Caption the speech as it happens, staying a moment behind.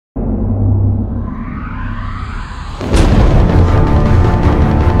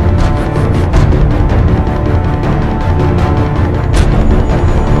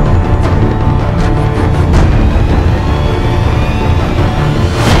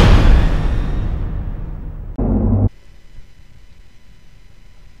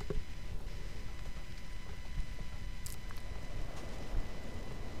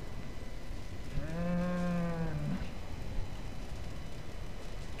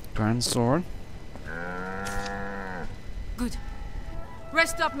Grand sword. Good.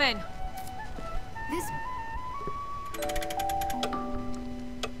 Rest up, men. This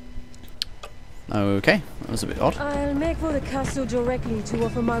Okay, that was a bit odd. I'll make for the castle directly to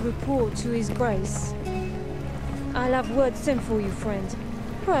offer my report to His Grace. I'll have word sent for you, friend.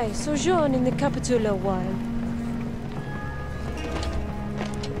 Pray, sojourn in the capital a while.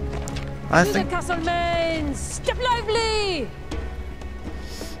 I To the think. castle, men! Step lively!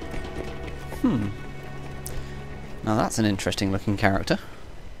 Now that's an interesting looking character.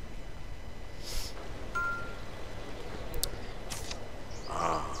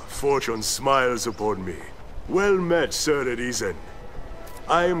 Fortune smiles upon me. Well met, Sir Arisen.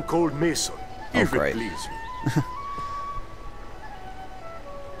 I am called Mason, if great. it please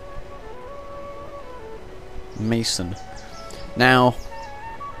you. Mason. Now,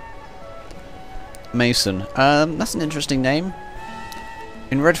 Mason. That's an interesting name.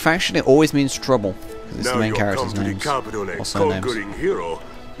 In Red Faction, it always means trouble. 'Cause it's the Now main you've character's come to the names. capital a Or surnames. conquering hero,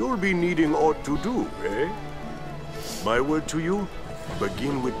 you'll be needing aught to do, eh? My word to you,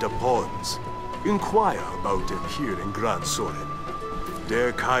 begin with the pawns. Inquire about them here in Grand Soren.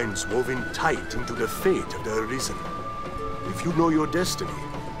 Their kinds woven tight into the fate of the Arisen. If you know your destiny,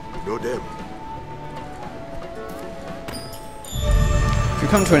 know them. If you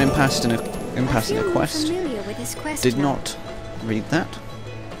come to an impasse in a quest, familiar with this quest did now. not read that.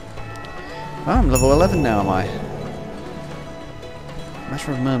 Oh, I'm level 11 now, am I?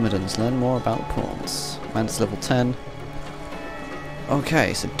 Matter of Myrmidons, learn more about the pawns. Man's level 10.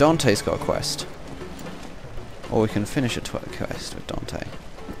 Okay, so Dante's got a quest. Or we can finish a quest with Dante.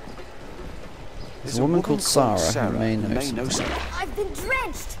 There's a woman called Sarah who may know something. I've been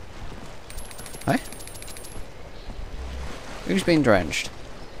drenched. Hey? Who's been drenched?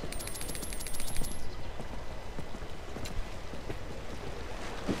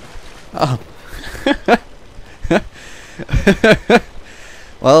 Oh.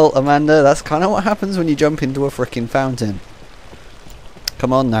 Well, Amanda, that's kind of what happens when you jump into a frickin' fountain.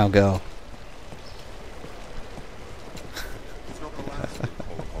 Come on now, girl.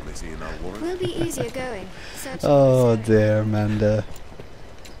 Will be easier going. Certainly, Oh sir. dear, Amanda.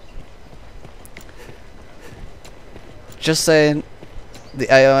 Just saying, the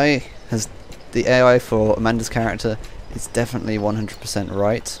AI for Amanda's character is definitely 100%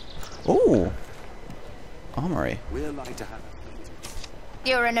 right. Ooh, armory. We're like to have.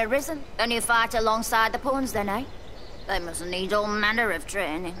 You're an Arisen, and you fight alongside the pawns then, eh? They must need all manner of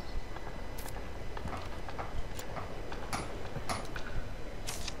training.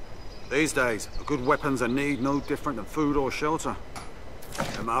 These days, a good weapon's a need no different than food or shelter.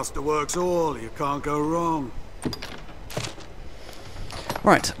 The master works all, you can't go wrong.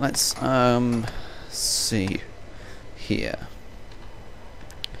 Right, let's see here.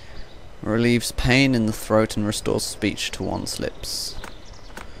 Relieves pain in the throat and restores speech to one's lips.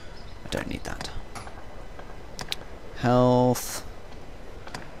 I don't need that. Health.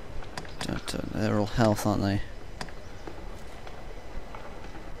 They're all health, aren't they?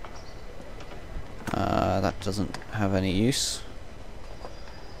 That doesn't have any use.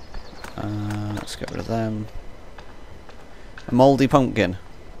 Let's get rid of them. A mouldy pumpkin.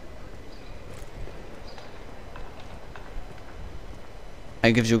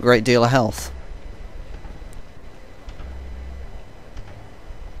 It gives you a great deal of health.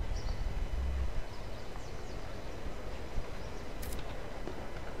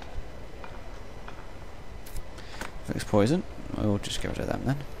 Fix poison. We'll just get rid of them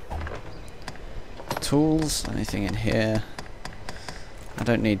then. Tools. Anything in here? I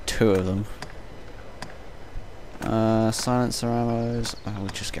don't need two of them. Silencer ammos. We'll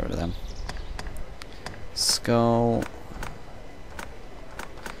just get rid of them. Skull.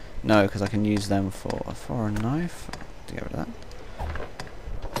 No, because I can use them for a knife. To get rid of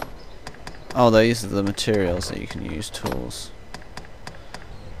that. Oh, these are the materials that you can use. Tools.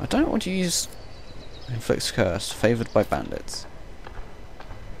 I don't want to use inflicts curse. Favoured by bandits.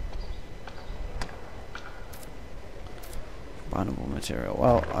 Bindable material.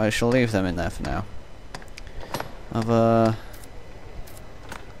 Well, I shall leave them in there for now. Other.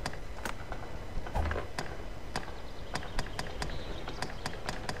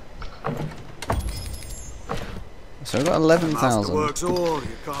 So we've got 11,000. Works all, you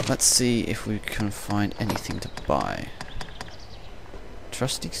can't. Let's see if we can find anything to buy.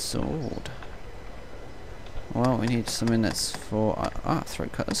 Trusty sword. Well, we need something that's for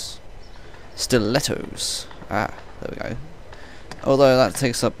throat cutters. Stilettos. Ah, there we go. Although that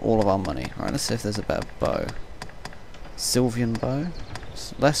takes up all of our money. Right, let's see if there's a better bow. Sylvian bow.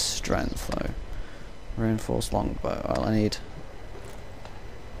 Less strength though. Reinforced longbow. Well, I need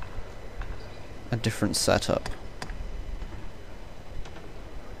a different setup.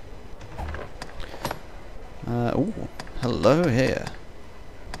 Oh, hello here.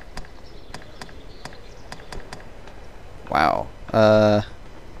 Wow. That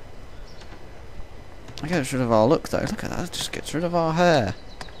gets rid of our look though. Look at that, it just gets rid of our hair.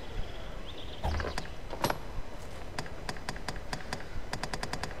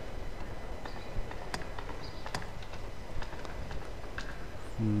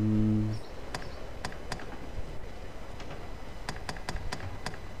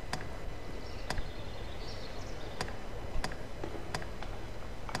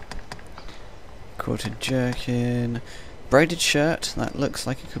 Quartered jerkin. Braided shirt, that looks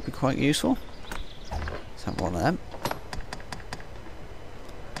like it could be quite useful. Let's have one of them.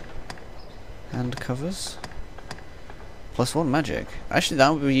 Hand covers. +1 magic. Actually, that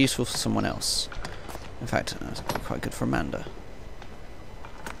would be useful for someone else. In fact, that would be quite good for Amanda.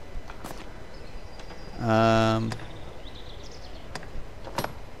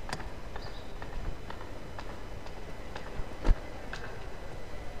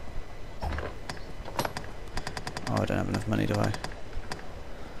 Oh, I don't have enough money, do I?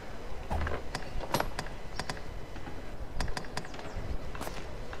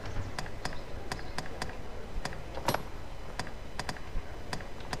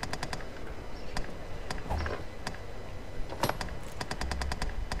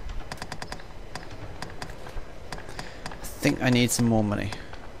 I think I need some more money.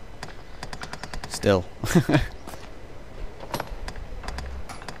 Still.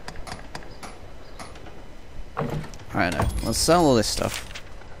 Alright, now, let's sell all this stuff.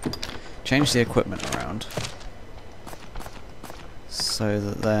 Change the equipment around. So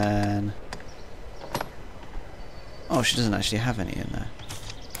that then... Oh, she doesn't actually have any in there.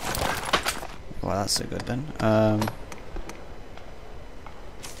 Well, that's so good then.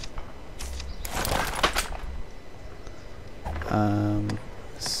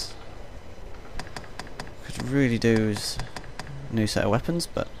 Could really do is a new set of weapons,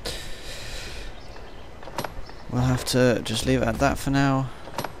 but we'll have to just leave it at that for now.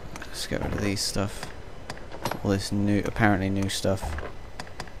 Let's get rid of these stuff. All this new, apparently new stuff.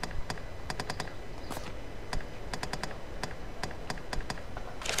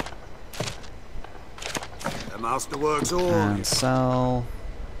 The master works all. And sell.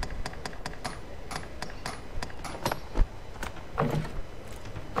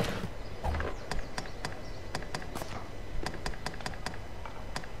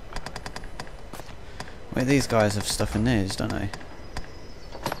 Wait, these guys have stuff in theirs, don't they?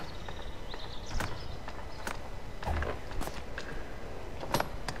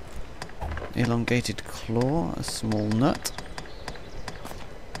 Elongated claw, a small nut.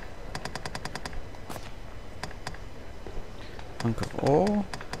 Hunk of ore.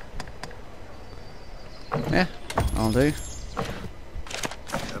 Yeah, I'll do.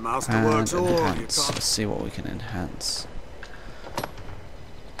 The master And works all. enhance. Let's see what we can enhance.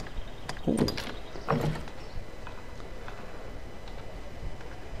 Ooh.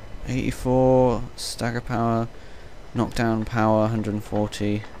 84 stagger power, knockdown power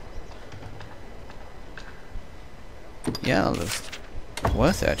 140. Yeah, that looks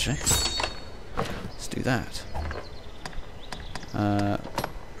worth it actually. Let's do that.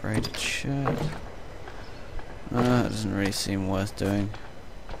 Braided shirt. That doesn't really seem worth doing.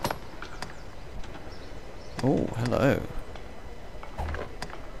 Oh, hello.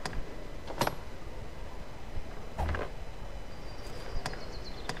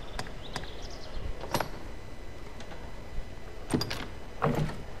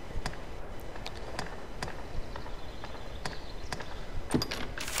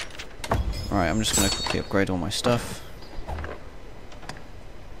 Alright, I'm just going to quickly upgrade all my stuff.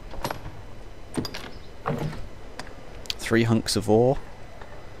 Three hunks of ore.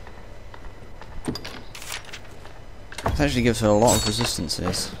 This actually gives her a lot of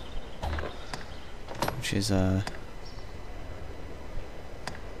resistances, which is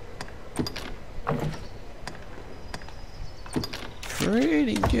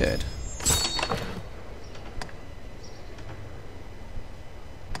pretty good.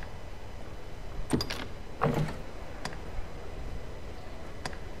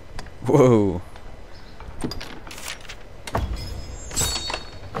 Whoa.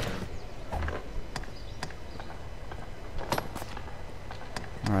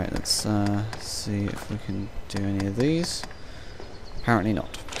 Right, let's see if we can do any of these. Apparently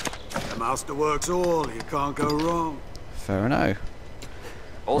not. The master works all, you can't go wrong. Fair enough.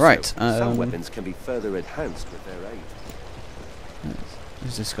 Also, Right, some weapons can be further enhanced with their aid.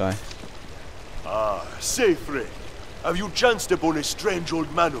 Who's this guy? Ah, say, friend, have you chanced upon a strange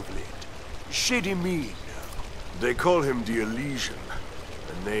old man of late? Shady mean. They call him the Elysian,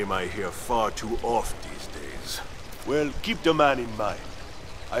 a name I hear far too oft these days. Well, keep the man in mind.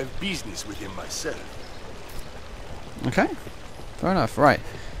 I've business with him myself. Okay, fair enough. Right,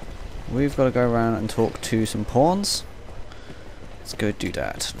 we've got to go around and talk to some pawns. Let's go do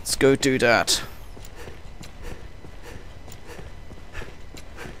that. Let's go do that.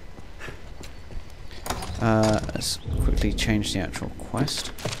 Let's quickly change the actual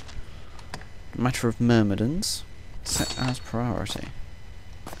quest. Matter of Myrmidons set as priority.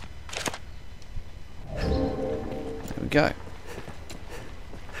 There we go.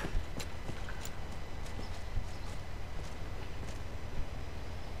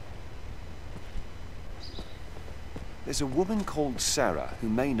 There's a woman called Sarah who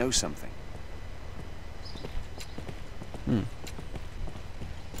may know something.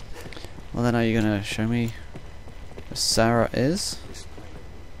 Well then, are you going to show me who Sarah is?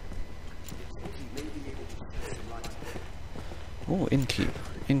 Oh, innkeep.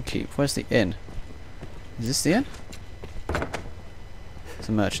 Innkeep. Where's the inn? Is this the inn? It's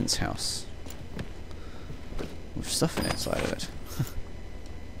a merchant's house. With stuff inside of it.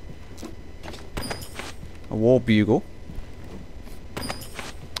 A war bugle.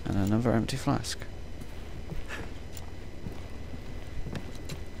 And another empty flask.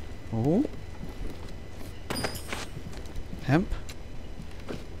 Oh. Hemp.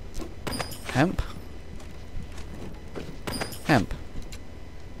 Hemp. Hemp.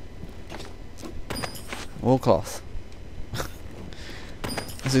 Wool cloth.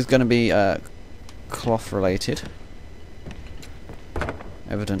 This is going to be cloth related.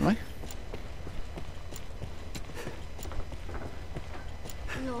 Evidently.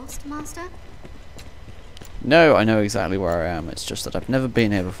 Lost, Master? No, I know exactly where I am. It's just that I've never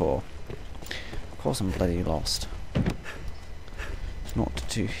been here before. Of course I'm bloody lost. Not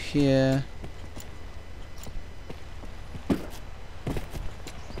to here.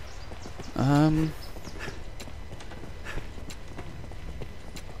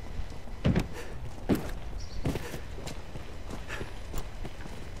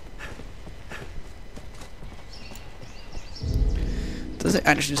 Does it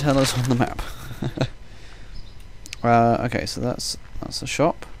actually tell us on the map? Okay, so that's a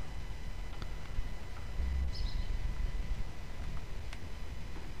shop.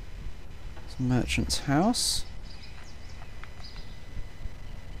 It's a merchant's house.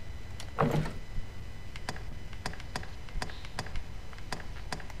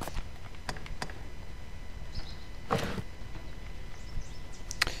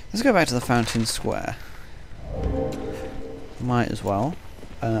 Let's go back to the Fountain Square. Might as well.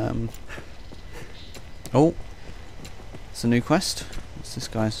 Oh, it's a new quest. What's this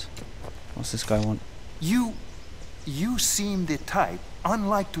guy want? You seem the type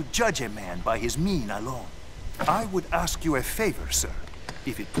unlike to judge a man by his mien alone. I would ask you a favor, sir,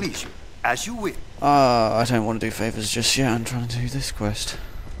 if it please you, as you will. I don't want to do favors just yet. I'm trying to do this quest.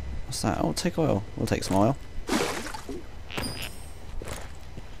 What's that? Oh, take oil. We'll take some oil.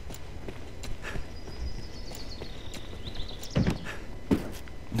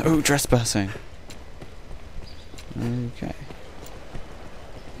 No trespassing. Okay.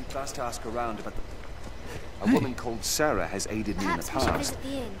 You'd best ask around about the... A woman called Sarah has aided me in the past.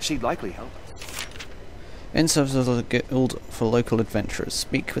 She'd likely help. In service of the guild for local adventurers.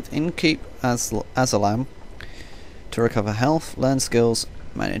 Speak with Innkeep Azalam to recover health, learn skills,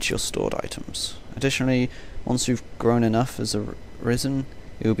 manage your stored items. Additionally, once you've grown enough as a risen,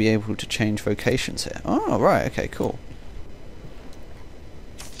 you'll be able to change vocations here. Oh, right, okay, cool.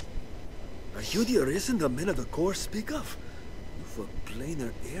 Are you the arisen the men of the Corps speak of? You've a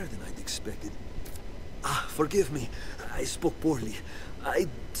plainer air than I'd expected. Ah, forgive me. I spoke poorly. I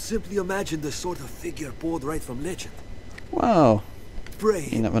simply imagined the sort of figure pulled right from legend. Wow. Pray,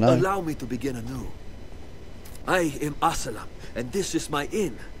 You never know. allow me to begin anew. I am Asalam, and this is my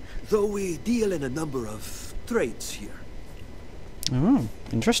inn, though we deal in a number of trades here. Oh,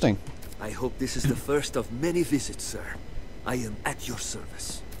 interesting. I hope this is the first of many visits, sir. I am at your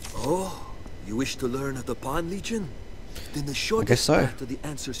service. Oh, you wish to learn of the Pawn Legion? Then the shortest so. path to the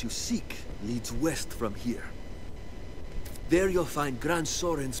answers you seek leads west from here. There you'll find Grand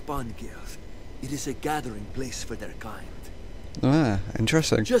Soren's Pawn Guild. It is a gathering place for their kind. Ah,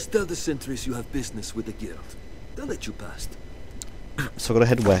 interesting. Just tell the sentries you have business with the guild. They'll let you past. So I've got to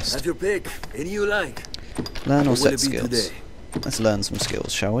head west. Have your pick. Any you like. Learn or What will set it be skills. today? Let's learn some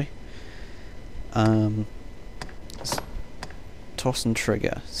skills, shall we? Toss and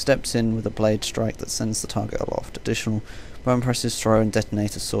trigger. Steps in with a blade strike that sends the target aloft. Additional button presses throw and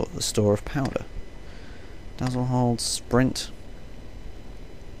detonate a store of powder. Dazzle hold, sprint.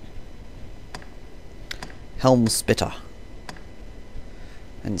 Helm Spitter.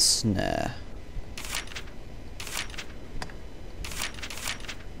 And Snare.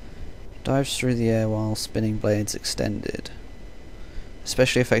 Dives through the air while spinning blades extended.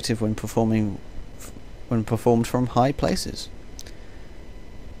 Especially effective when performed from high places.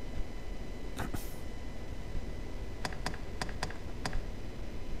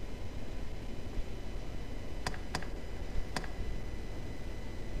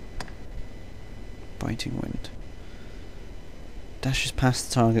 Biting wind. Dashes past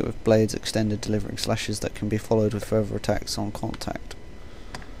the target with blades extended, delivering slashes that can be followed with further attacks on contact.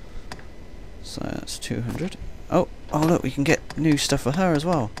 So that's 200. Oh look, we can get new stuff for her as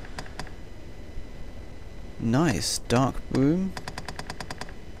well. Nice. Dark Boom.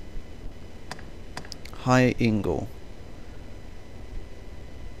 High Ingle.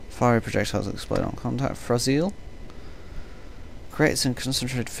 Fiery projectiles explode on contact. Frazil. Creates a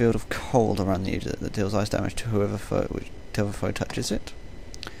concentrated field of cold around the user that deals ice damage to whoever foe touches it.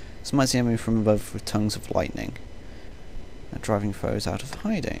 Smites the enemy from above with tongues of lightning, driving foes out of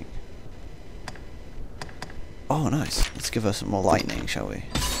hiding. Oh, nice. Let's give her some more lightning, shall we?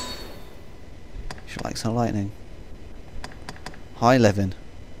 She likes her lightning. High Levin.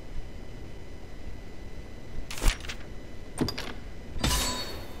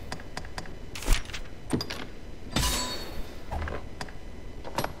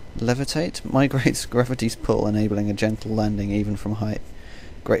 Levitate migrates gravity's pull, enabling a gentle landing even from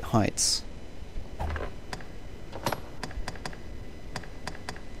great heights.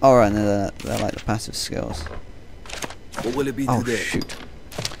 Alright, they're like the passive skills. What will it be oh, today? Shoot.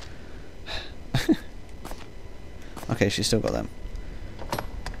 Okay, she's still got them.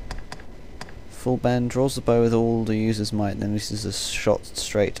 Full bend, draws the bow with all the user's might, then uses a shot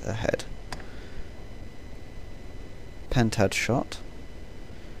straight ahead. Pentad shot.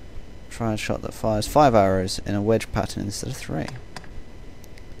 Triad shot that fires 5 arrows in a wedge pattern instead of 3.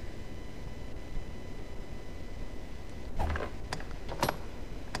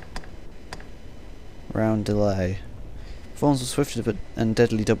 Round delay. Forms a swift and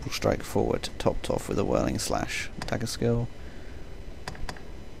deadly double strike forward, topped off with a whirling slash. Dagger skill.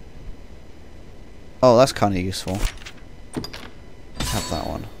 Oh, that's kind of useful. Have that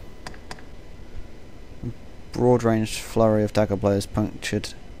one. Broad ranged flurry of dagger blows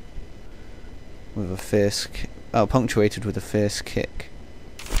punctuated with a fierce kick.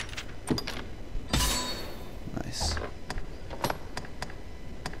 Nice.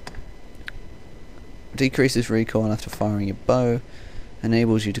 Decreases recoil after firing your bow.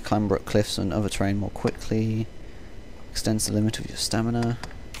 Enables you to clamber up cliffs and other terrain more quickly. Extends the limit of your stamina.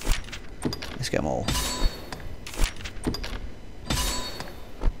 Let's get them all.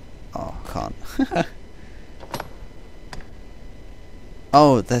 Oh, can't.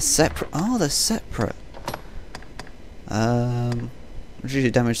 Oh, they're separate. Oh, they're separate.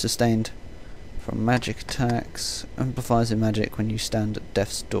 Reduces damage sustained from magic attacks. Amplifies in magic when you stand at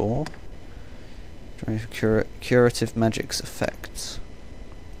death's door. Curative magic's effects.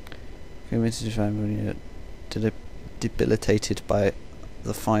 Committed when you're debilitated by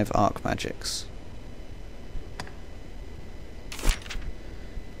the 5 arc magics.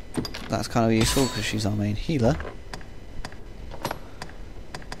 That's kind of useful because she's our main healer.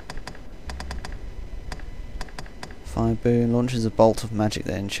 Fire Boon launches a bolt of magic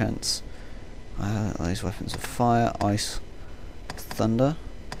that enchants these weapons of fire, ice, thunder.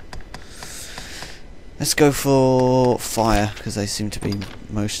 Let's go for fire because they seem to be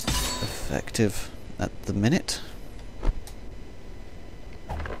most effective at the minute.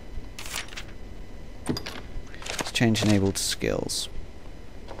 Let's change enabled skills.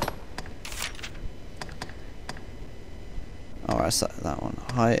 Alright, so that one.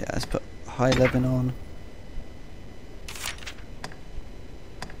 Let's put high Levin on.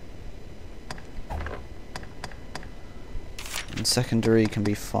 And secondary can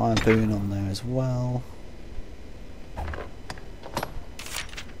be Fire Boon on there as well.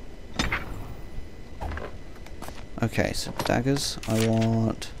 Okay, so daggers, I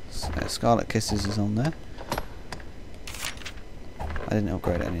want... Scarlet Kisses is on there. I didn't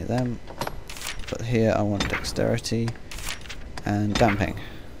upgrade any of them. But here I want Dexterity and Damping.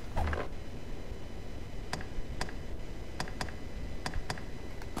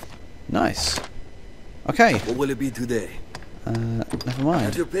 Nice. Okay. What will it be today? Never mind.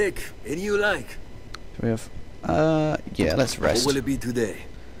 Have your pick. Any you like. Do we have... yeah, let's rest. What will it be today?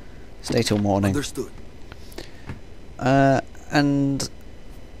 Stay till morning. Understood. And...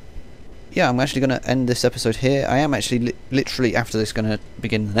 yeah, I'm actually going to end this episode here. I am actually literally after this going to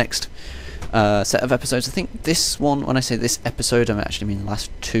begin the next. set of episodes. I think this one, when I say this episode, I actually mean the last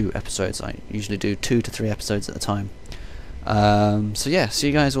 2 episodes. I usually do 2 to 3 episodes at a time. So yeah, see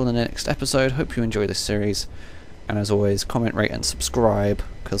you guys all in the next episode. Hope you enjoy this series, and as always, comment, rate and subscribe,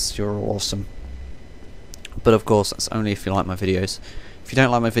 because you're all awesome. But of course, that's only if you like my videos. If you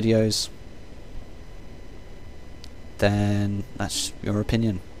don't like my videos, then that's your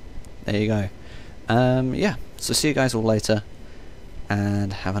opinion. There you go. Yeah, so see you guys all later,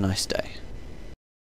 and have a nice day.